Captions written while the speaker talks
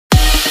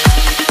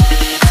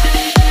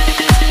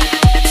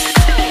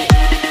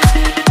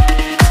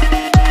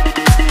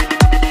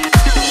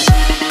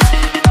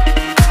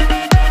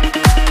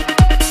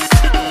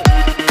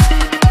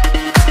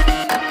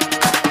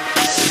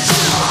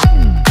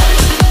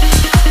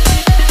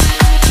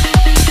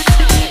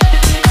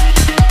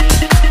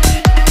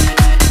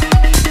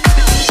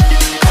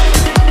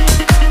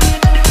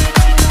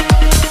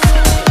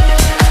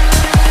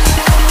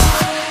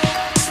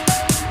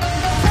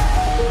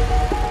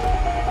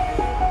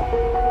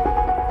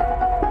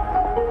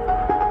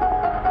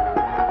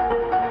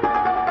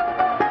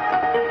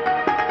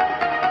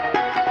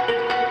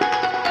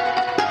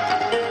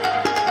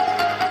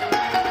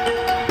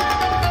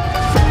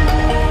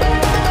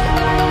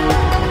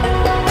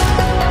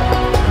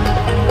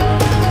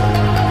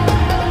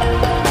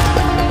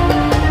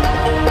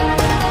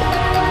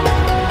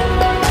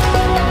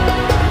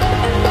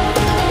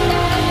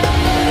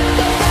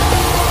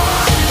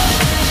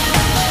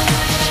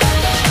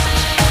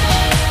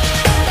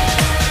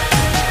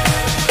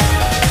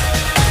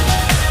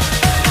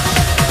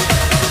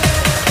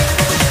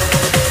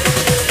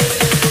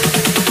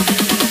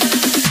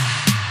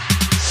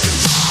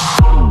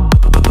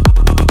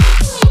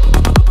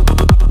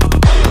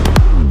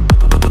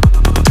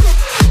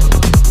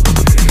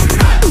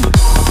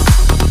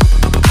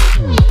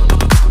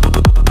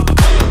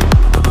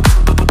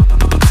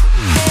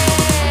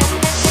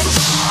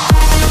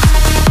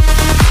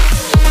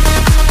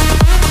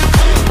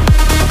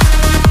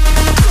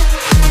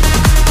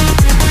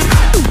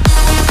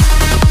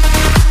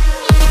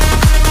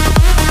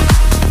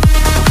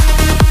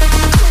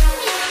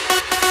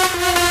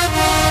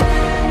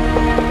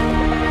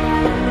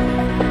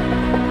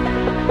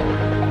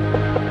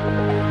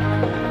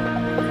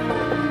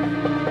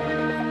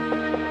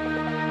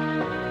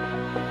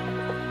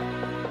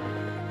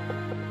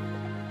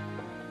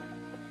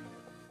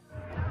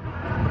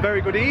very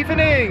good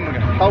evening.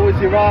 How was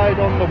your ride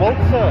on the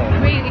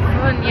Waltzer? Really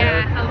fun,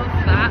 yeah. I love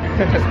that.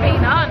 Just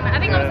being on. I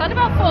think I was on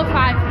about 4 or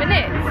 5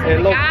 minutes.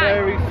 It looked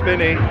very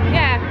spinny.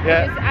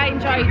 Yeah. I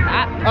enjoyed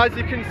that. As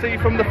you can see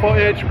from the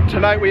footage,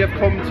 tonight we have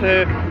come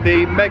to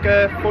the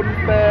mega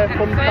Funfair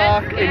fun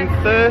park in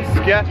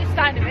Thirsk. Yeah. Just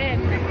starting to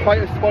rain.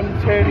 Quite a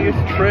spontaneous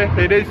trip.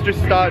 It is just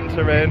starting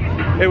to rain.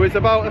 It was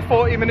about a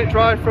 40-minute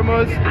drive from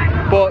us,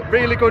 but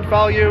really good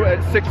value at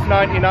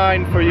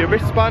 $6.99 for your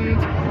wristband.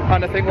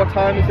 And I think, what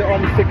time is it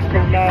on? 6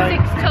 till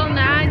 9? 6 till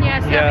 9,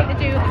 yeah. So I think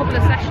they do a couple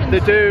of sessions. They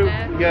do,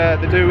 yeah,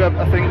 they do,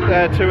 I think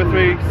 2 or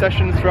 3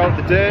 sessions throughout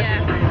the day.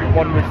 Yeah.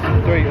 One was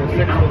 3 or 6,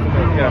 wasn't it?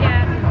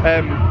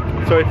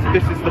 Yeah. So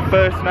this is the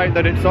first night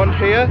that it's on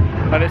here,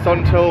 and it's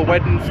on till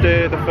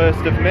Wednesday, the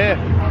 1st of May.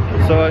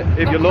 So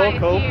if you're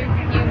local,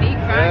 unique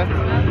rides as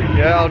well.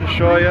 Yeah, I'll just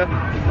show you.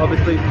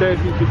 Obviously,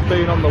 Stacey's just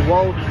been on the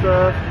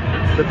Waltzer.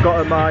 They've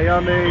got a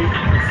Miami,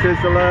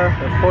 Sizzler,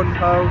 a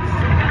Funhouse.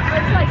 Oh,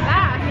 it's like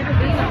that. I've never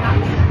been on that.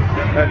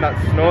 And that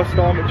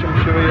snowstorm, which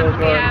I'm sure you'll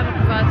go.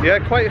 Yeah, yeah,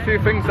 quite a few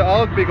things that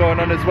I'll be going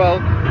on as well.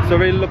 So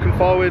really looking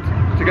forward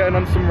to getting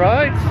on some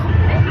rides.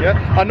 Yeah,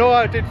 I know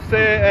I did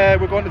say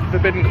we're going to the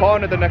Forbidden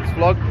Corner the next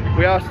vlog.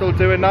 We are still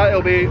doing that.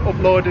 It'll be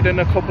uploaded in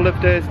a couple of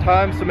days'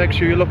 time, so make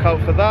sure you look out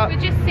for that. We're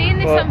just seeing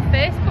this on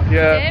Facebook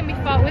today, and we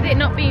thought with it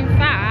not being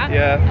far,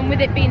 and with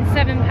it being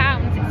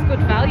 £7, it's good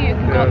value. You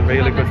can go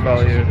really good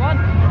value.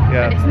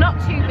 Yeah. And it's not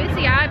too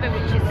busy either,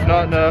 which is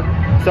no.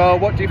 So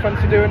what do you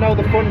fancy doing now?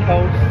 The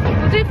Funhouse?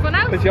 We'll do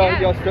Funhouse. Because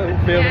you're still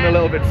feeling a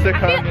little bit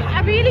sick, aren't you?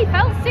 I really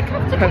felt sick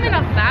after coming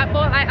off that,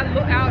 but I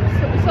look out,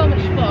 it was so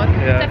much fun.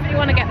 Definitely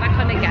want to get back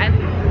on again.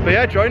 But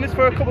yeah, join us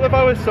for a couple of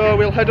hours, so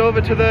we'll head over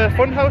to the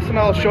Funhouse and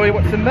I'll show you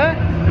what's in there.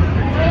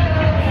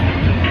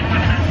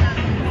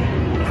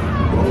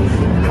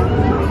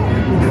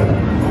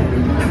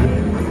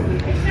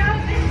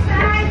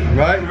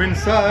 Right, we're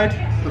inside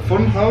the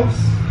Funhouse.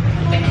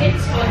 The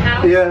kids'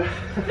 Funhouse. Yeah.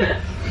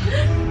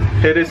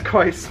 It is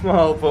quite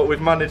small, but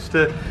we've managed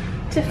to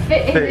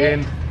fit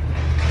in.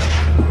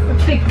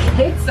 We're big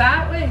kids,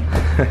 aren't we?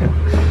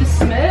 The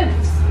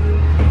Smurfs.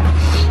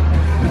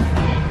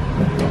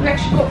 We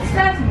actually go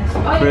upstairs in this.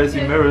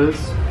 Crazy mirrors.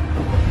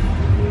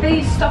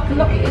 Please stop and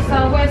look at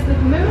yourself. Where's the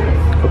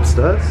mirrors?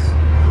 Upstairs.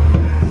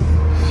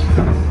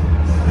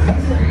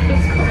 There's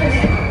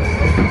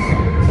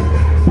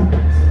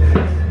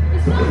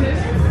no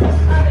mirrors.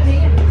 Over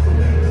here.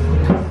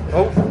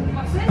 Oh.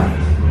 What's this?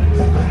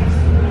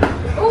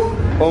 Oh.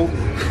 Oh.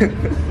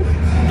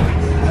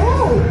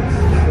 Oh.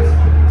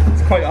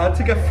 It's quite hard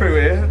to get through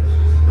here.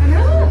 I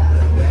know.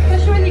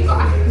 Especially when you've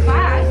got a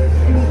bag.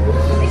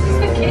 This is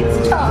for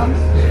kids, Tom.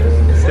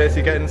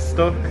 Stacey getting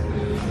stuck.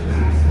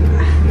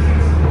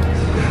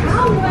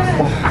 How? I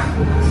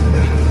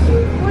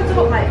want to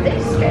look like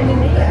this, getting in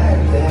here.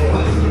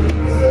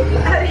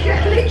 I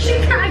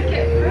literally can't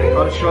get through.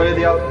 I'll show you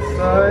the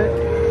outside.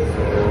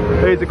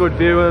 Here's a good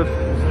view of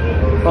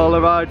all the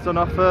rides on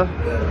offer.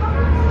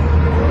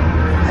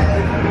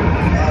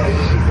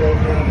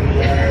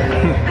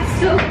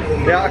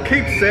 Yeah, I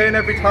keep saying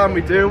every time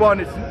we do one,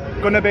 it's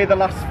going to be the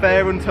last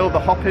fair until the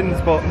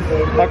Hoppings, but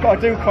I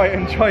do quite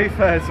enjoy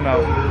fairs now,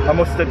 I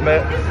must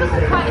admit.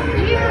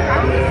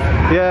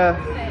 Yeah.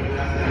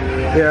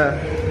 Yeah.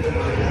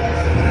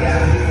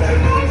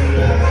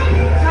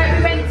 Like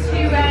we went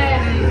to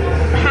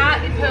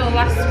Hartlepool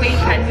last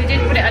weekend. We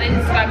didn't put it on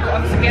Instagram, but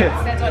obviously we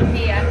have said on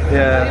here.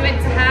 Yeah. We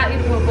went to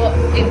Hartlepool, but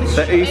it was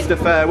the Easter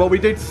fair. Well, we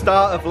did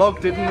start a vlog,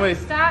 didn't we? We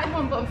started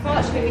one, but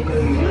unfortunately we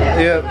couldn't do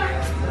it. Yeah.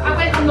 I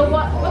went on the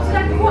what did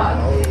I go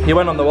on? You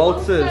went on the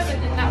Waltzers,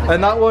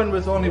 and that one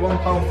was only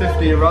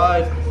 £1.50 a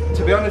ride.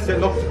 To be honest, it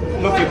looked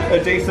a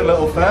decent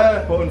little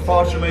fair, but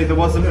unfortunately there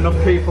wasn't enough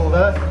people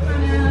there.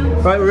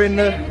 Right, we're in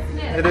the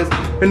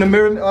in the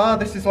mirror. Ah,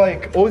 this is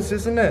like Us,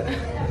 isn't it?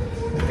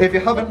 If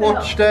you haven't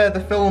watched the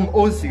film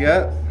Us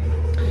yet,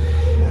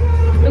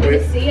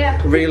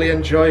 really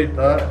enjoyed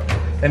that.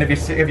 And if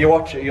you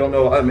watch it, you'll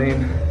know what I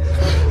mean.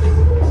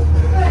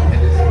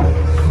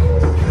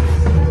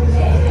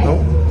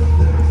 Oh,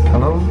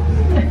 hello.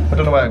 I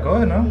don't know where I'm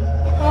going now.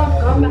 Oh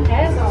god, my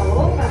hair's all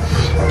over.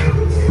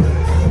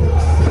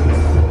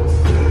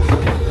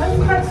 That's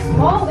quite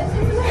small, this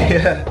isn't it?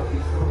 Yeah.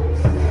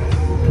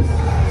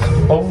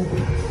 Oh.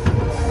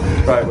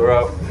 Right, we're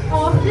out.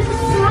 Oh, there's a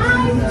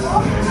slide.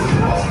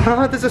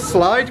 Ah, there's a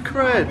slide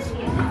cred.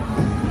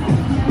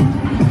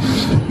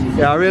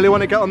 Yeah, I really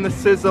want to get on the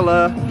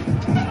Sizzler.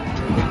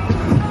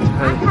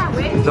 I can't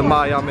wait. The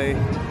Miami.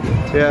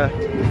 Yeah.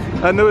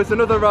 And there was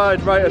another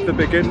ride right at the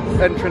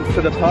entrance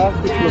to the park,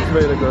 which looks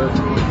really good.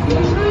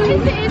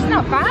 It's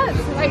not bad.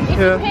 Like, if you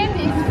pay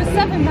for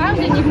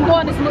 £7, you can go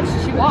on as much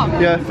as you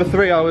want. Yeah, for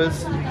 3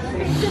 hours.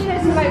 It's similar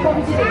to like what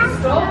we did at the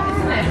store,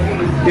 isn't it?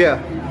 Yeah.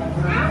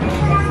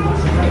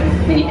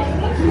 So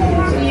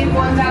you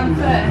going down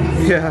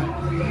first? Yeah.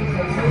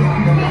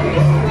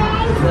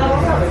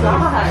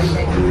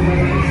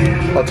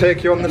 I'll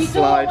take you on the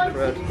slide,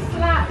 Fred.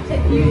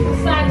 Use the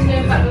slide to go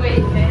back the way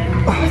you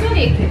came. There's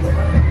only a kid's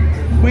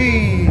one.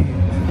 Whee!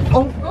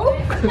 Oh!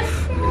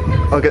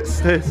 I'll get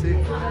Stacey.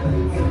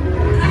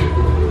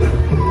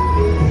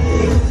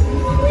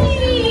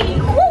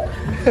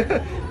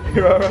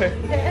 You're alright.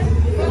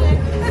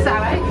 That's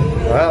alright.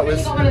 Well, that was...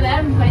 You got one of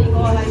them where you go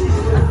like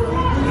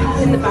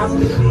in the back.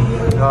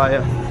 Oh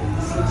yeah.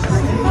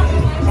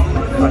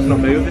 That's not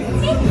moving.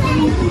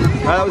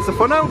 That was the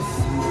fun house.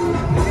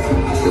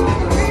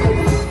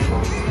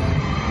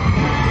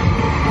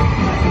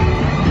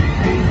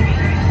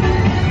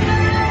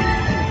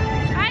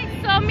 Right,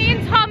 so me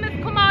and Tom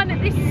have come on at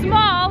this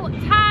small,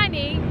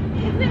 tiny,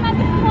 isn't it like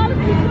the smallest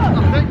we've done? I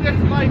think this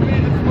might be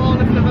the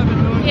smallest I've ever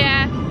done.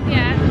 Yeah,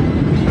 yeah.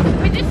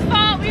 We just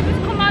thought we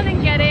would come on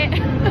and get it.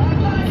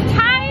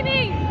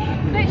 Tiny!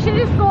 Literally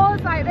just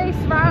goes like this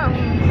round.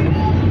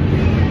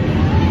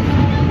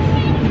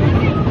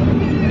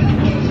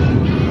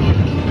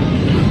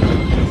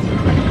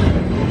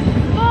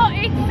 But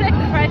it's a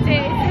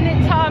credit, isn't it,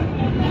 Tom?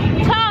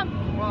 Tom,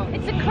 What?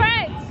 it's a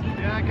cred.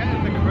 Yeah,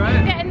 getting the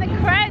cred. Getting the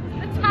cred,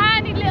 the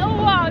tiny little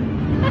one.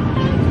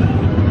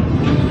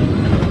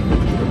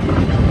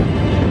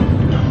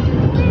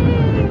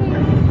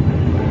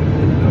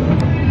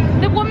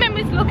 The woman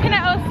was looking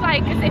at us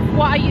like as if,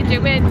 what are you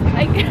doing?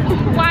 Like,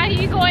 why are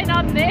you going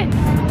on this?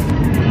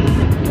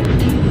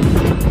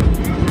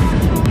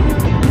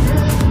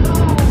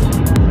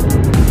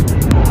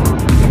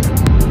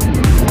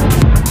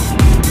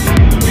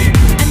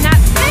 And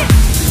that's it.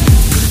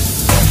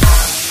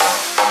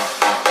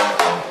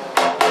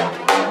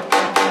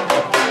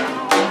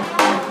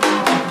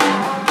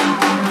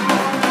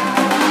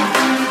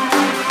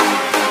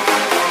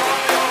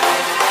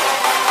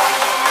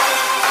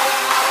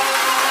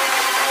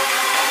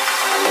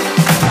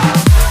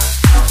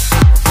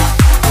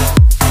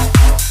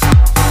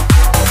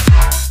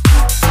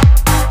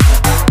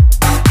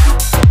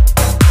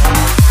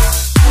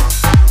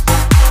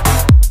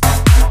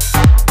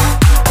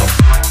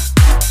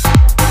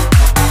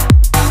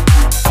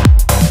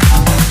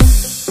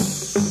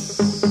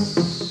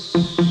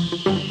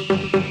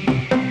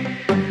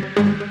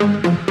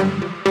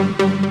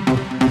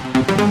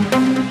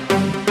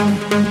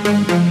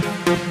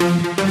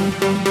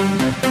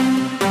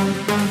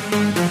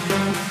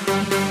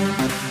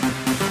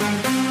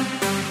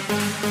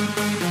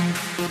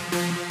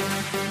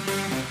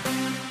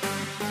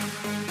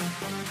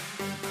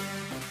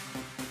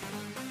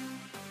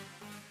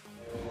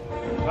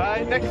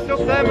 Right, next up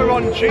then we're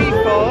on G4.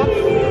 I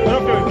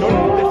don't know if you've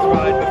done this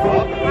ride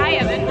before. I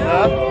haven't.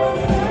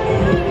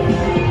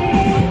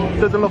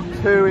 Doesn't look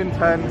too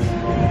intense.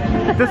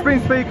 Just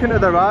been speaking to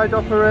the ride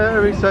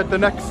operator, he said the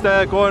next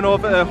going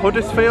over to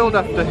Huddersfield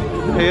after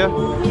here.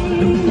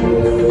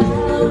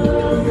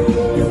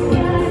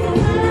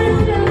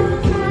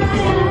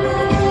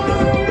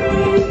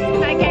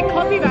 I get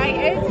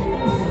copyrighted.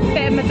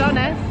 Bit of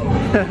Madonna.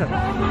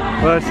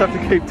 Well, I just have to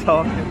keep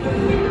talking.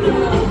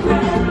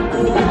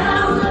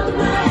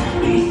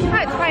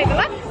 That's quite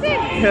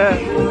relaxing. Yeah.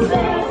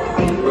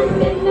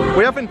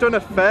 We haven't done a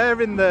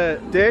fair in the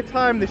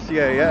daytime this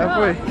year yet,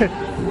 have we? It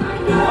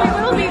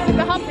will be with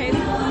the hopping.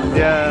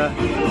 Yeah.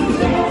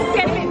 It's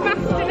getting a bit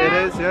faster now. It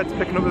is, yeah, it's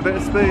picking up a bit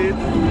of speed.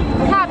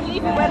 Can't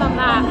believe it went on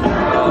that.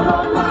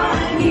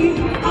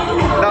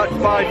 That's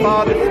by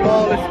far the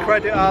smallest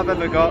credit I've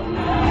ever got.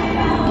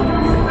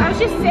 I was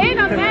just saying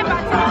on there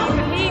back to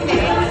the bikini,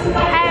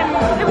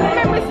 the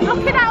woman was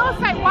looking at us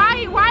like,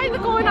 why are they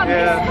going on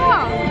this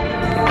spot?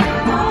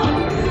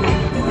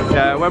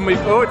 Yeah, when we...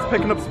 Oh, it's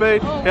picking up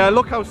speed. Yeah,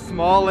 look how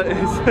small it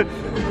is.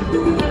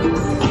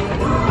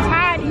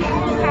 Tiny,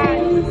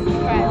 tiny.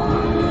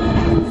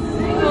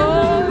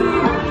 Oh.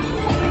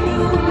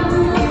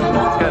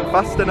 It's getting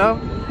faster now.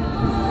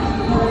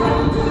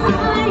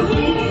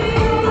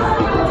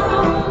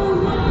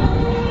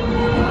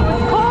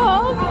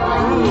 Cold.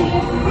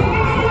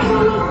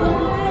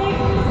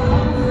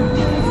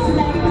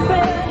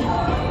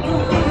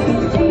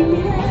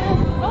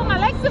 Oh, my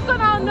legs have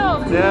gone all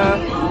numb. Yeah.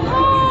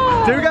 Oh.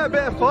 Do get a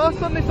bit of force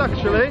on this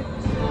actually.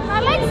 My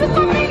legs have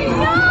gone really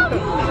numb.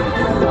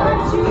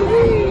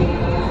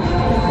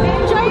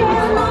 Enjoying it.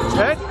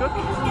 Yeah, it's good.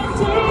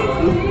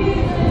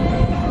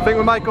 I think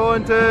we might go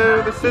and do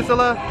the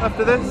Sizzler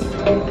after this.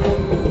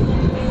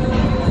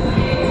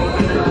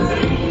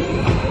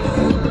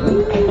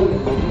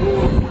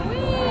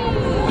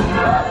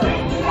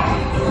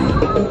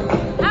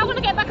 I want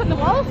to get back on the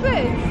Waltzer.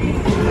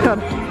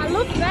 I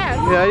love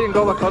them. Yeah, you can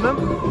go back on them.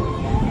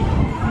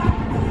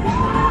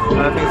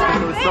 I think it's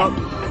going to stop.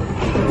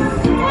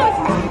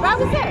 That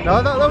was it. No,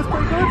 that was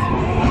pretty good.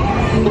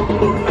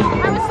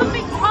 That was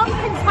something Tom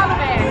can tell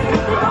me.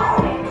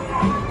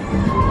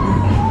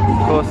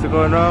 Of course, they're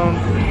going round.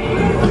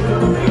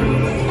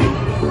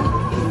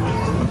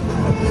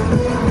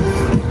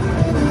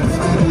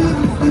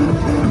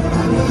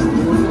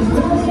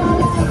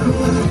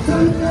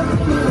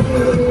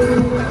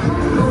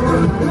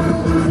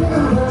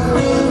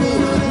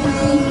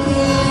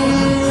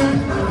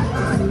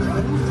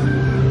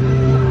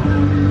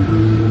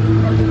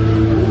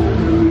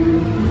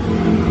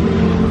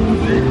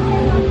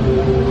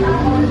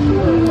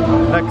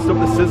 Next up,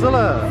 the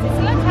Sizzler.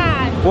 Sizzler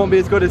time. Won't be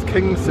as good as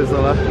King's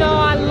Sizzler. No,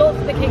 I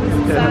love the King's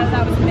Sizzler. Yeah.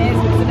 That was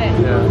amazing, wasn't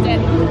it? Yeah. Loved it.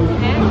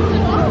 Yeah.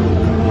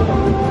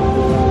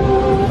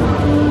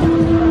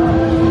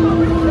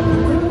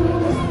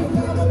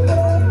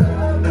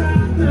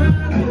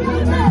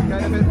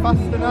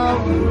 faster now.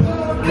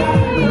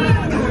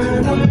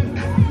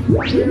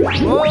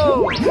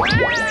 Whoa!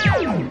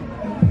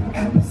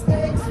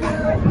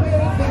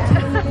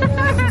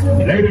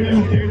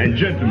 Ladies and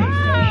gentlemen,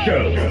 the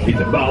show is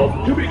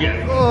about to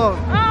begin. Oh,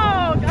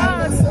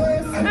 God.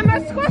 Am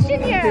I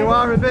squashing you? You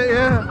are a bit,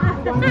 yeah.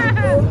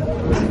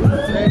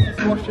 Stace is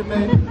squashing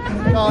me.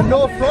 Oh,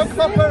 no frog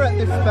popper at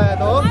this fair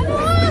though.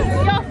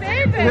 Your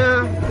favourite?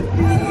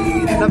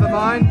 Yeah. Never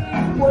mind.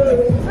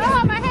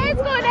 Oh, my hair's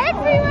going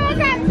everywhere. I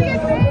can't see a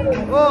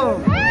thing. Oh.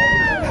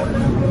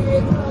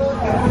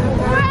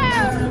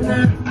 Wow.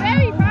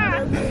 Very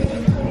fast.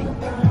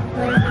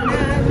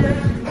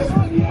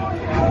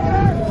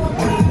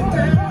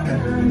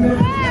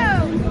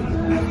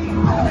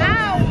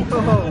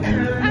 Oh.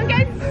 I'm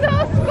getting so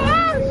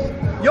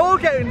squashed. You're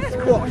getting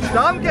squashed.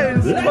 I'm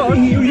getting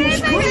squashed. You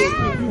scream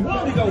if you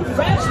want to go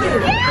faster.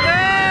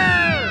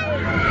 Yeah.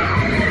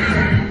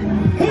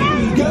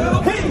 Hey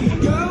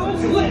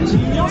girls, let's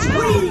hear your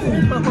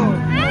scream.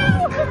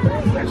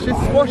 Oh. She's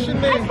squashing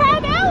me. I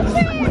can't help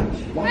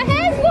it. My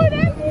hair's going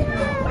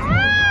everywhere.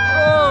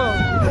 Oh.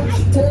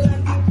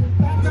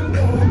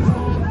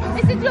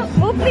 This is just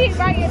lovely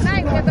right at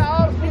night because it's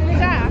all in the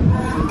dark.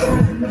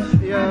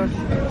 Yeah.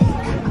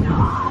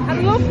 I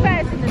love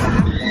fairs in the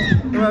dark.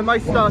 Well, it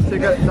might start to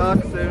get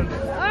dark soon.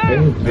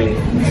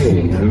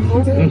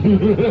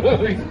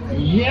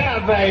 Yeah,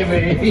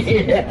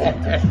 baby.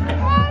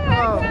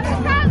 Oh, I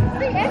can't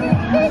see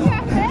anything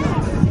up there.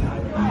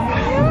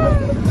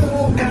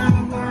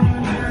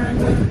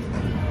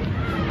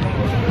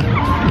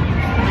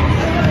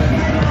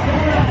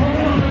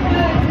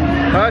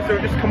 Alright, so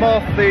we've just come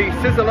off the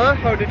Sizzler.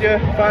 How did you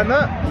find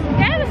that?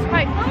 Yeah, it was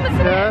quite fun, wasn't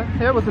it?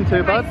 Yeah, it wasn't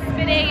too bad. Quite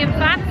spinny and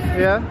fast.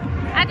 Yeah.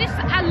 I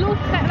love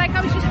that, like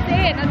I was just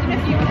saying, I don't know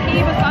if you can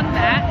hear us on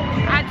there,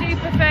 I do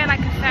prefer like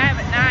a fair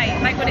at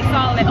night, like when it's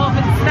all lit up.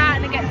 It's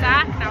starting to get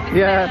dark now, isn't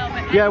it, a little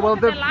bit? Yeah, well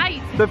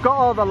they've got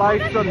all the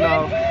lights on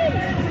now.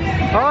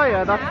 Oh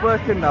yeah, that's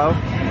working now.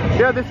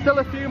 Yeah, there's still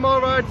a few more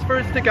rides for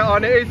us to get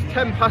on. It is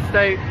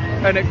 8:10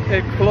 and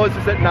it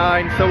closes at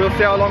 9, so we'll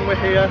see how long we're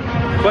here.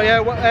 But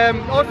yeah,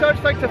 also I'd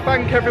just like to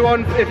thank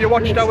everyone if you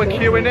watched our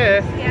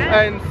Q&A,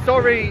 and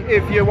sorry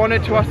if you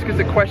wanted to ask us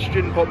a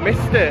question but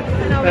missed it.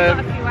 No, we got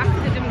a few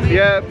after, didn't we?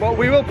 Yeah, but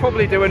we will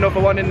probably do another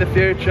one in the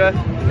future.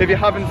 If you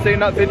haven't seen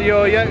that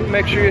video yet,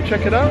 make sure you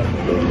check it out.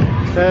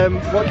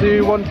 What do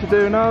you want to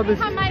do now?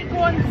 I might go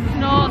on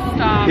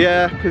Snowstorm.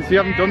 Yeah, because you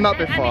haven't done that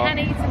before. I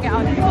need to get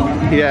on it.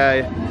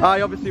 Yeah,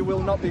 I obviously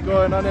will not be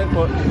going on it,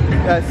 but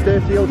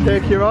Stacey will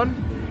take you on.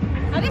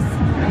 Oh, this looks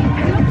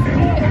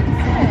good.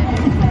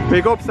 But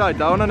you go upside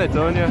down on it,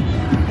 don't you?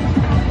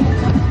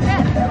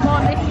 Yeah,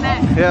 more this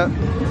next. Yeah,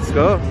 let's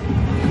go.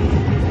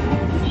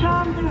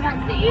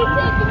 Do you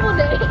take the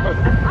money?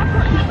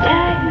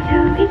 to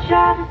each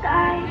other's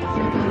eyes.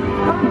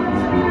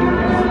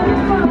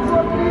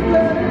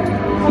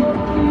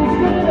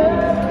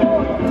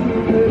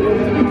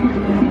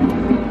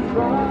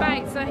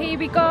 Right, so here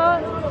we go.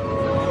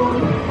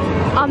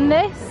 On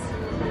this,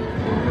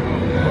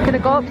 I'm gonna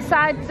go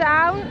upside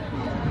down,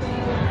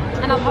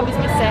 and I'll probably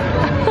miss it.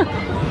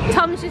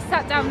 Tom's just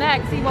sat down there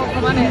because he won't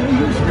come on it.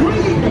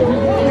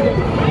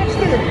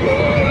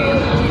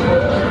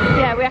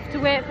 Yeah, we have to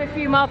wait for a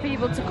few more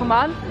people to come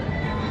on.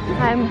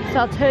 So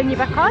I'll turn you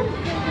back on.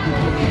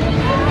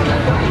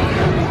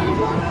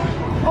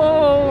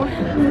 Oh.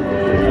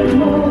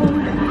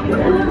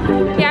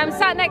 Yeah, I'm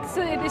sat next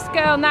to this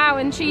girl now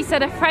and she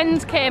said a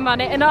friend came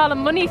on it and all the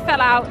money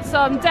fell out, so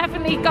I'm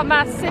definitely got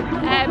my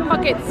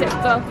pocket zipped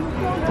up.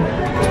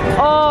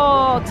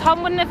 Oh,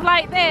 Tom wouldn't have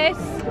liked this.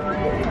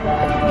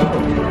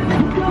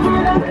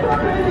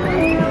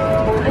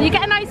 You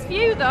get a nice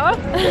view though.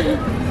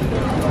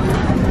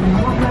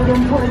 Going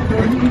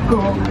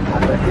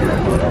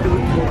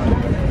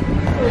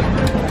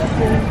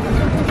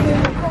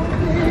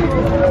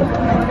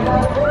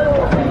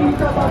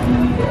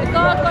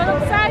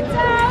upside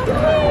down.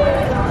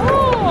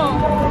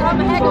 Oh,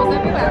 my hair goes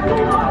everywhere.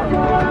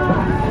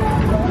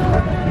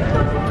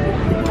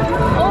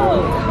 Oh,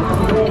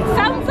 it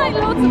sounds like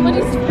loads of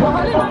money's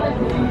falling on it.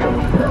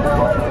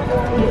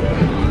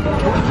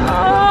 Oh.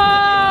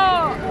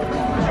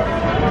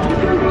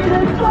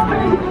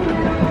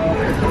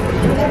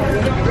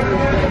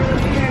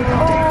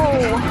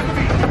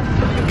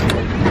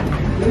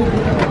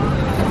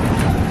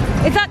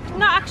 It's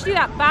not actually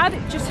that bad,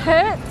 it just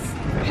hurts.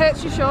 It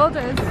hurts your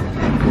shoulders.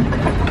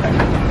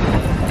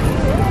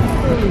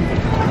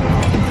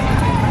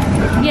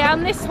 Yeah,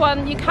 on this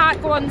one you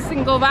can't go on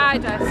single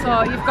rider,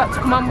 so you've got to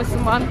come on with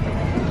someone.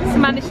 So I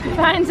managed to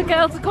find a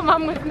girl to come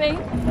on with me,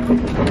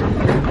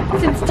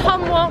 since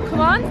Tom won't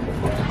come on.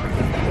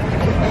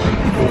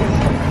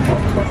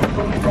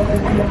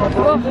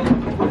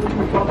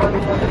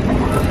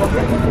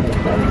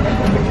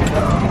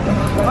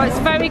 Oh, it's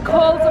very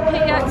cold up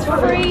here, it's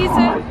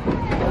freezing.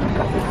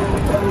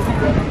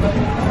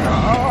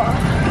 Oh.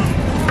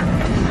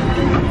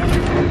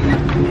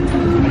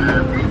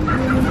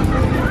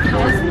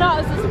 It's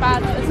not as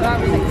bad as I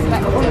was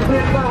expecting.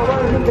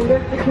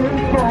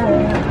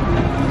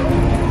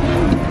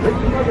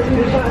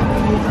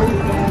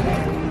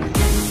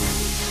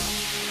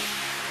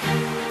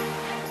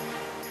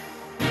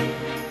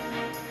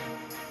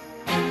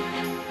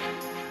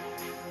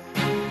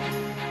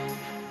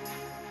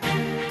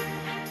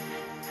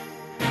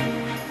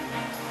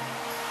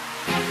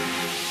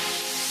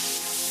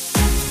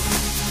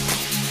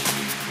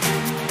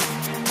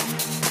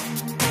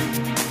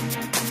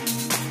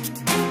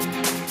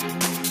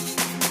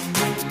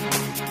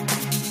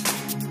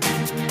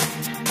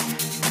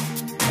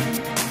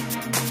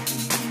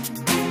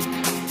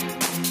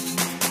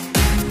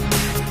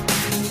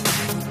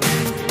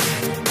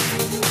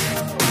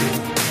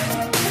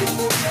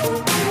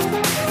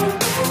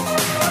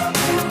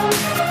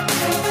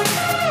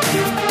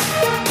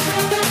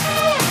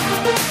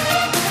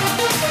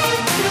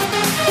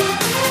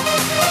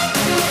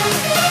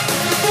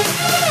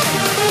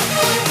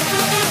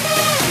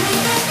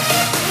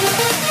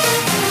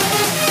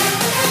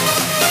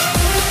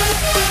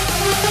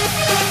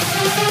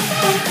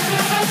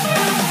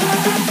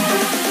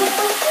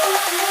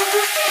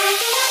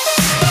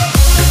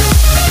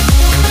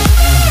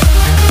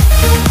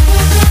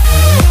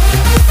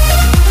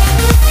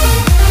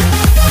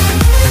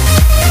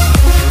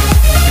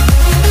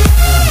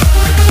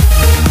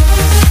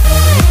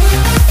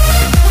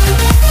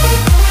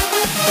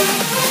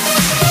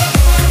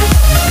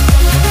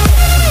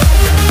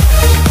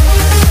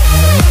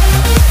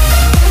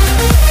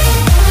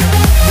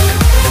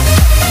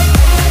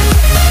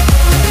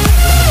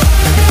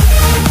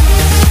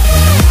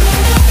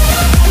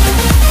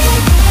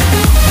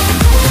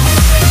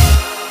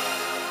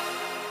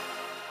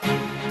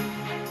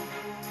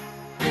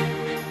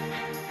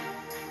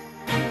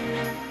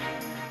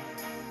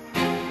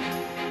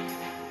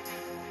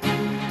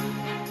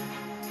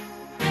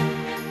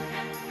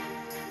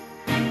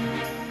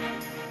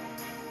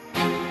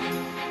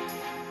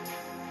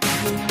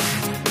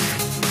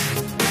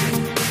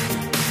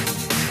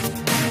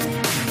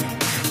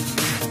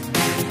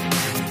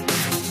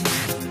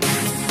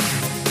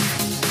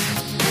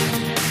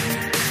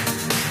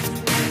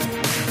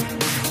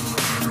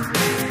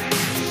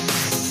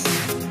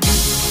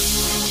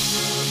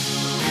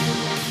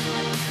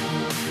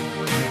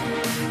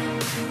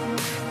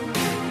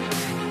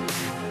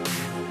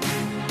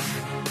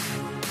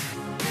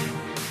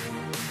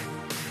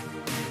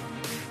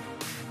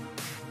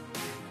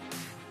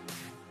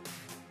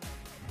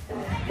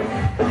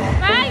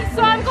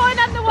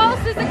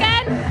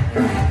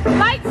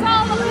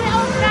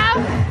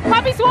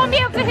 Won't be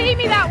able to hear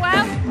me that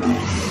well,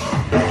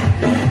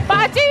 but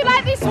I do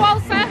like this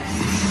Waltzer.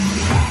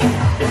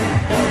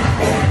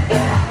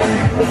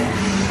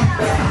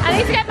 I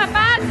need to get my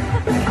bag.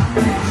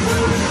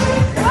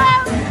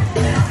 Well,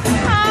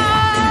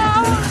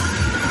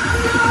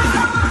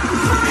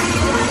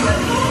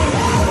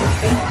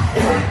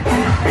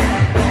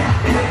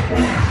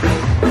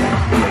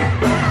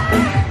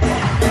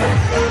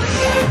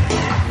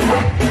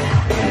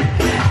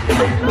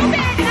 look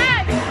at it now.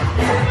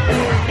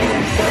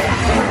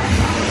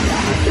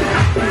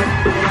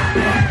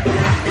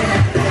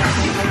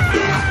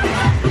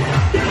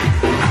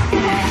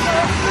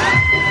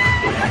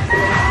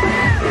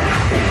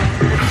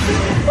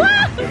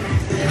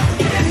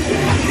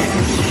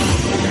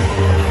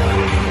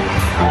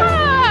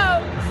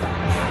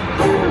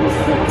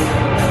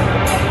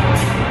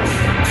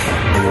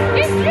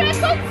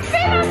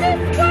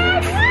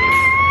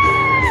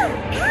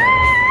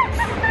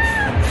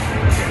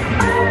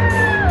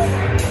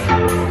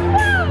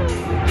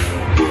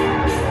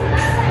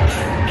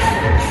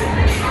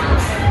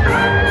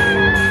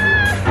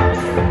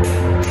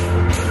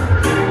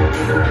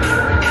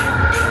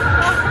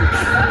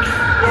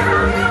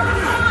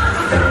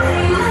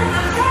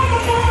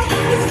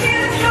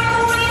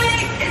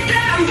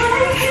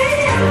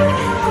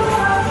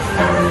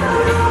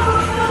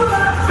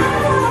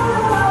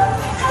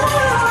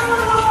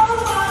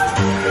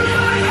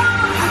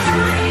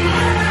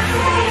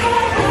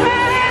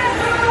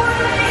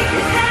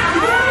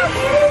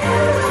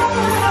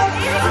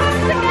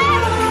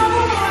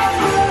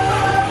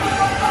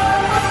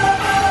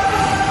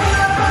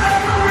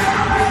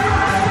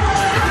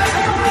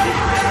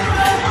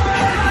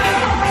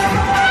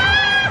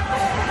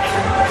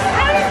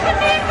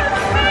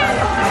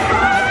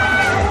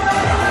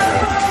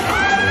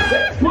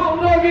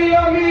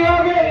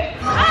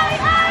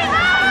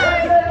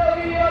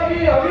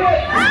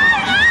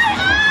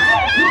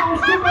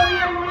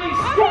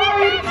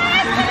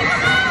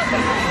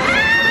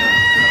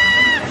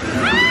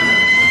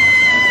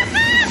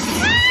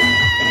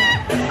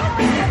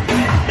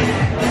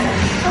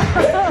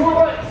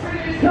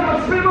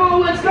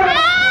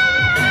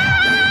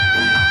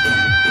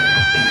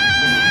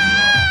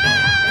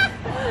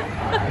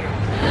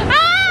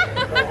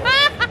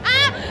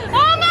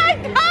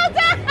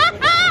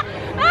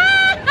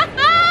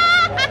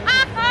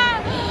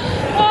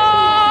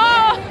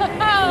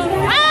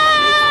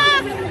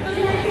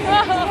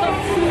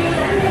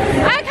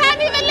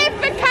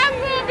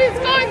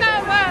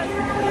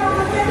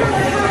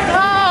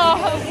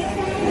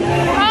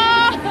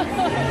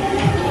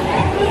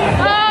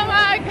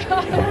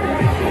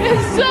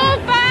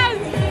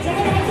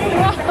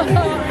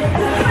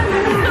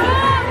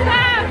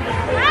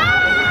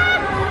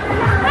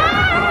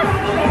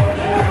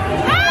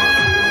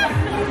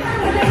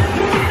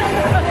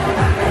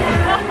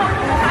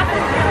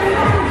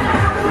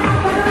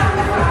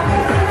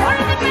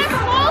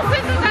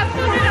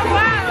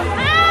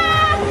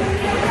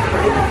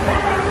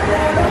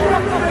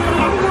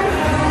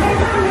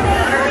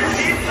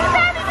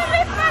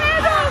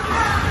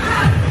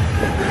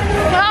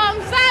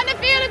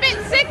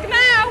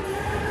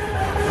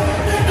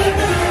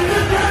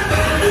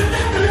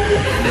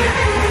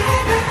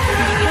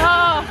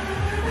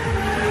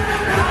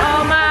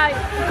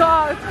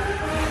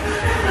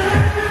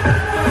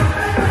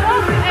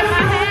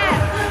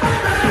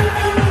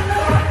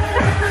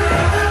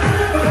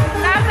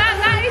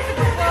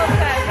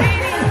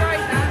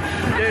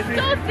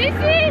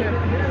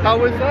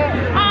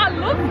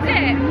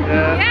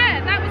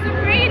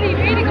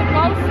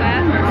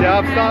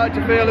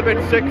 starting to feel a bit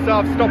sick, so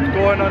I've stopped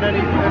going on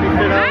anything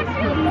else.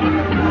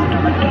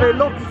 It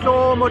looks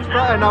so much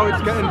better now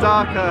it's getting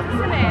darker.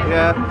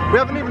 Yeah. We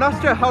haven't even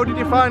asked you, how did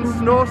you find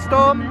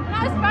Snowstorm?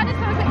 Not as bad as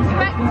I was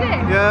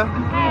expecting. Yeah.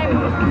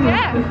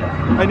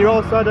 Yeah. And you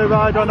also had a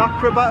ride on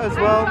Acrobat as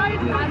well.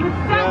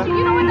 Yeah.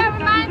 You know what that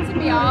reminds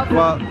me of?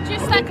 What?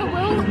 Just like a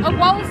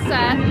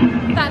waltzer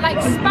that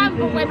like span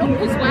but went up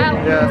as well.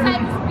 Yeah. So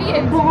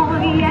it was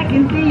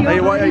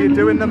weird. What are you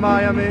doing in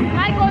Miami?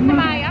 I go to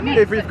Miami.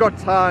 If we've got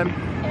time.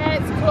 Yeah,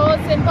 it's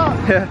closing, but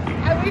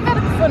we've had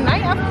a fun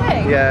night, haven't we?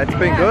 Yeah, it's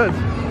been good.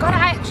 God,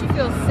 I actually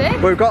feel sick.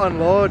 We've gotten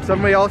loads,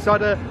 and we also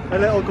had a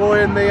little go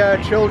in the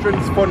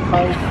children's fun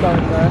house down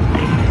there.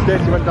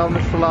 Stacey went down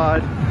the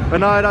slide.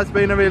 But no, it has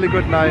been a really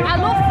good night. I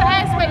love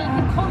fairs where you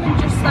can come and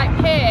just like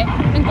pay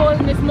and go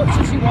in as much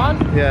as you want.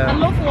 Yeah. I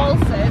love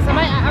waltzers.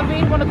 I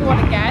really want to go on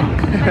again.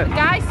 Like, the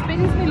guy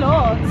spins me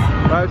loads.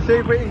 Right, see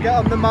if we can get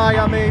on the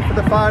Miami for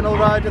the final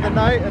ride of the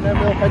night, and then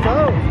we'll head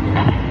out.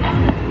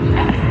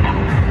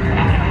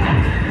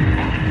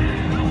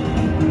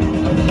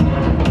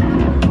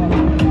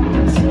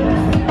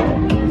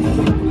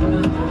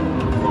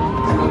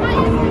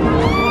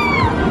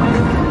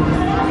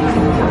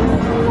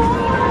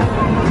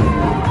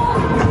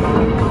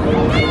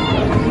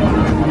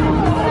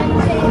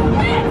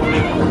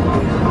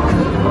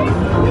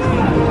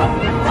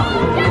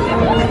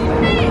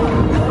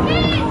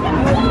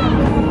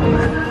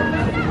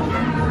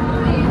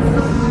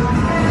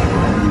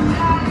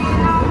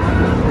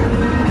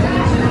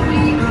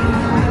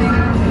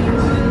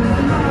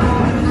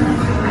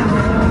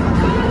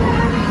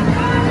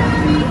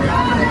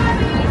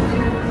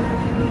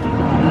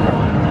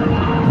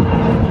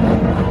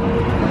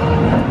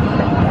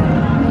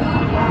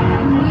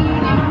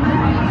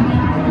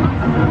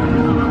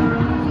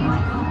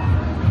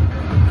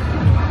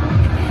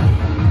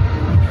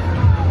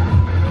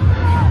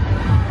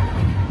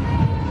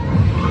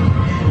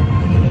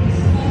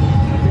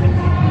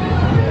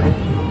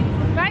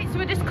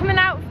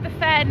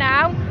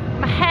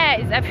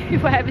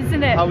 Everywhere,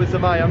 isn't it? How was the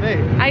Miami?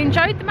 I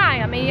enjoyed the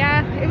Miami,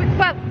 yeah.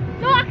 Well,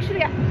 no,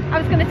 actually, I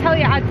was going to tell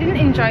you I didn't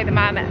enjoy the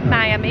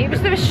Miami. It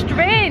was the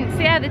restraints,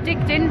 yeah, they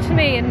digged into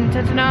me, and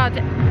I don't know, I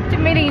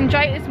didn't really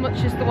enjoy it as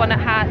much as the one at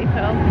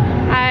Hartlepool.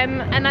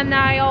 And then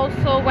I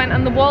also went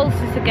on the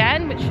waltzers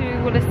again, which you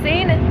will have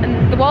seen,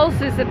 and the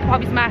waltzers are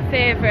probably my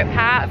favourite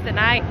part of the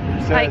night.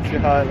 Like,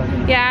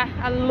 yeah,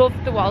 I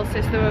loved the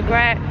waltzers, they were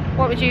great.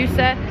 What would you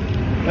say?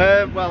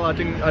 Well, I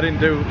didn't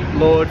do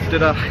loads,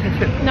 did I?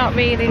 Not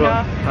really,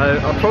 no.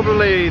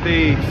 Probably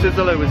the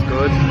Sizzler was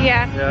good.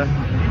 Yeah. Yeah.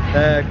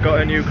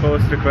 Got a new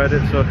coaster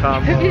credit, so I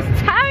can't. It was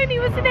tiny,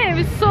 wasn't it? It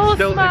was so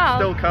small. It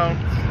still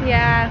counts.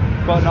 Yeah.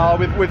 But no,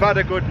 we've had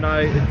a good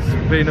night. It's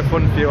been a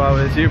fun few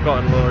hours. You've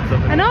gotten loads,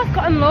 haven't you? I know, I've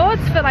gotten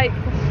loads for like,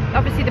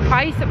 obviously the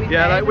price that we paid.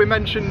 Yeah, like we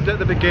mentioned at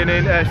the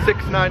beginning,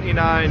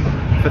 $6.99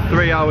 for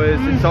 3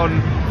 hours. It's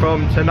on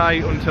from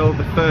tonight until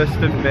the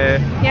 1st of May.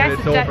 Yes,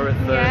 it's over at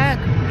Thirsk. Yeah,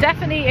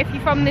 definitely if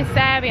you're from this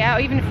area, or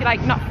even if you're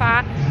like not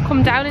far,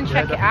 come down and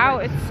check it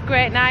out. It's a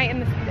great night,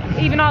 and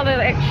even all the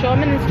like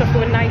showmen and stuff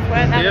were nice,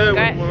 weren't they? Yeah,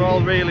 we're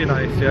all really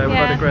nice. Yeah, we've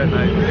had a great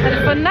night. Had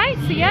a fun night,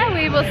 so yeah,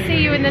 we will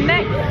see you in the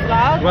next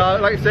vlog. Well,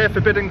 like I say,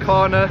 Forbidden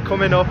Corner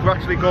coming up. We're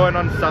actually going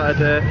on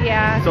Saturday.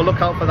 Yeah. So look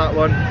out for that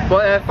one.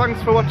 But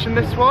thanks for watching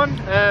this one.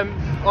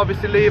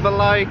 Obviously leave a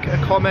like, a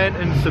comment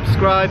and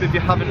subscribe if you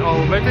haven't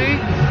already.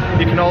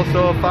 You can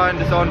also find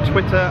us on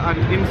Twitter and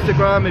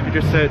Instagram if you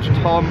just search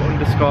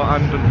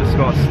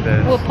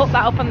Tom_and_Stace. We'll put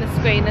that up on the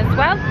screen as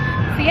well.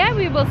 So yeah,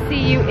 we will see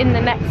you in the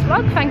next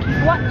vlog. Thank you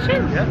for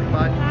watching. Yeah,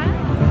 bye.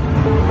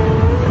 Bye.